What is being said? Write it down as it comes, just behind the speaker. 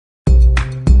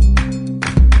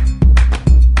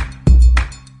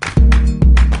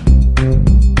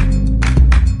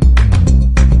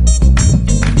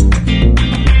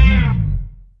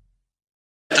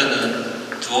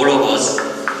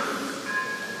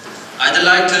I'd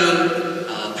like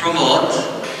to promote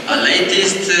a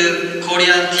latest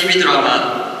Korean TV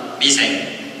drama, 미생.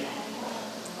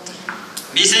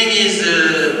 미생 is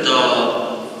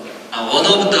one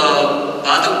of the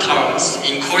bad terms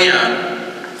in Korean,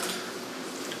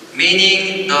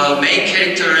 meaning the main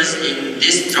characters in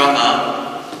this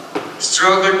drama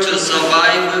struggle to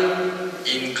survive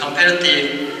in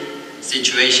competitive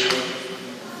situation.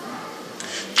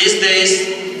 These days,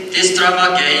 this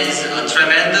drama gains a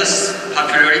tremendous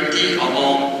popularity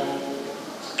among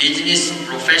business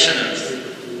professionals.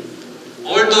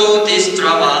 Although this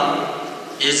drama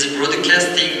is not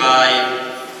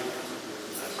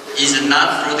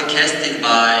broadcasted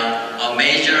by a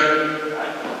major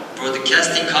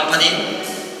broadcasting company,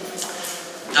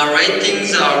 the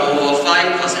ratings are over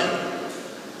 5%.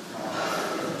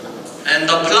 And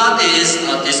the plot is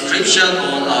a description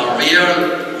on a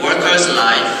real worker's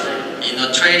life in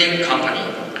a trading company.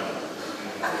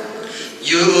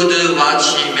 You would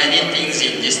watch many things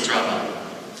in this drama.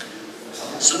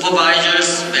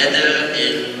 Supervisors meddle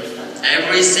in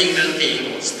every single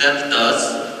thing staff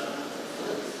does.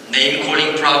 Name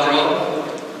calling problem,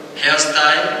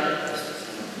 hairstyle,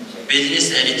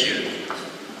 business attitude.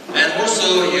 And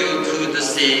also you could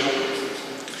see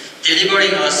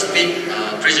delivering a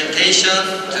presentation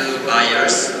to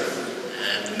buyers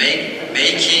and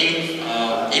making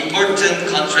important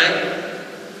contract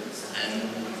and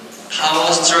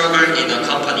power struggle in a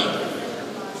company.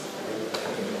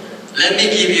 Let me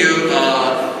give you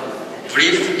a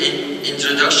brief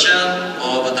introduction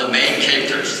of the main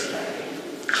characters.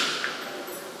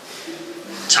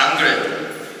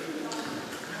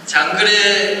 장그래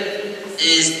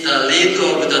is the lead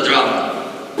of the drama.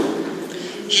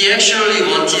 He actually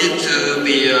wanted to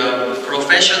be a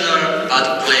professional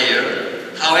bad player.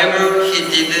 However, he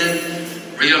didn't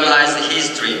realize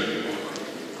his dream.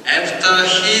 After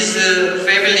his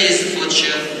family's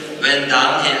fortune went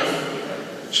downhill,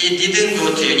 he didn't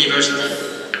go to university.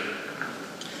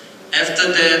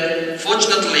 After that,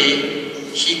 fortunately,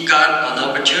 he got an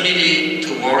opportunity to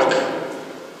work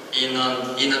in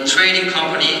a trading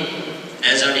company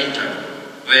as an intern,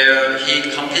 where he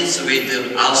competes with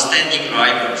outstanding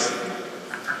rivals.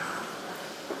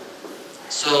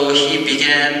 So he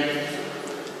began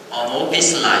an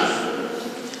office life.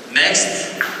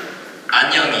 Next,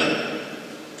 안녕이.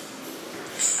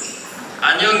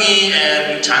 안녕이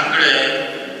and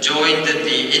장그래 joined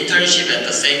the internship at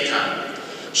the same time.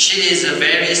 She is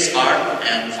very smart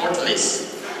and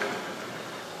faultless.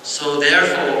 So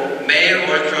therefore, male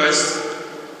workers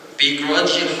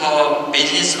begrudge her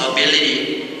business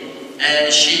ability,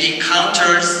 and she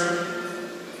encounters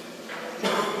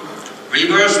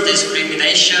reverse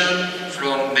discrimination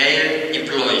from male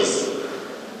employees.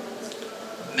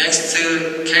 Next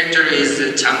character is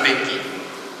장백기.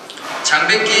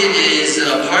 장백기 is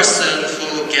a person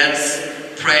who gets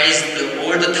praised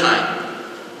all the time.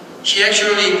 He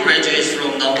actually graduates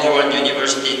from #1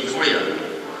 university in Korea,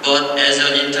 but as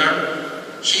an intern,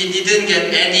 he didn't get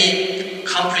any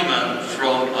compliment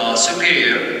from a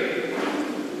superior,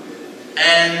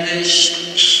 and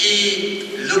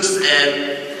he looks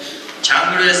at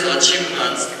장그래's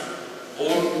achievements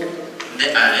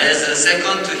as a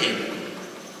second to him.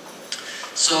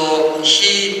 So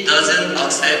he doesn't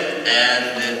accept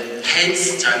and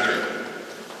hates 장그래.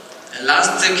 And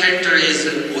last character is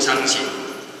오상진.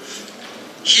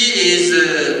 He is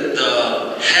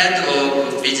the head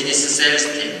of business sales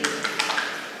team.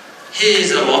 He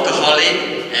is a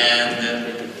workaholic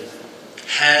and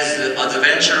has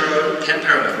adventurous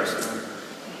temperament.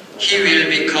 He will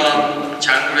become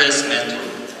장그래's mentor.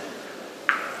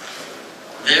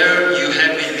 There you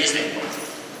have it, listening.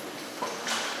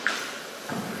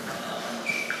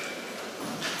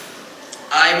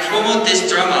 I promote this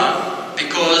drama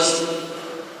because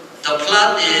the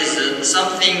plot is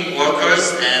something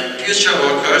workers and future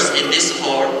workers in this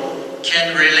hall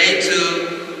can relate to,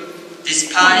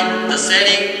 despite the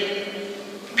setting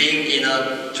being in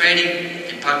a trading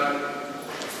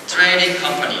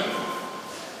company.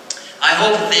 I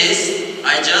hope this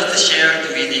I just shared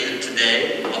with you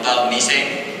today about 미생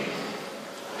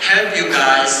help you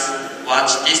guys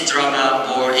watch this drama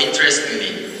more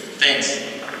interestingly. Thanks.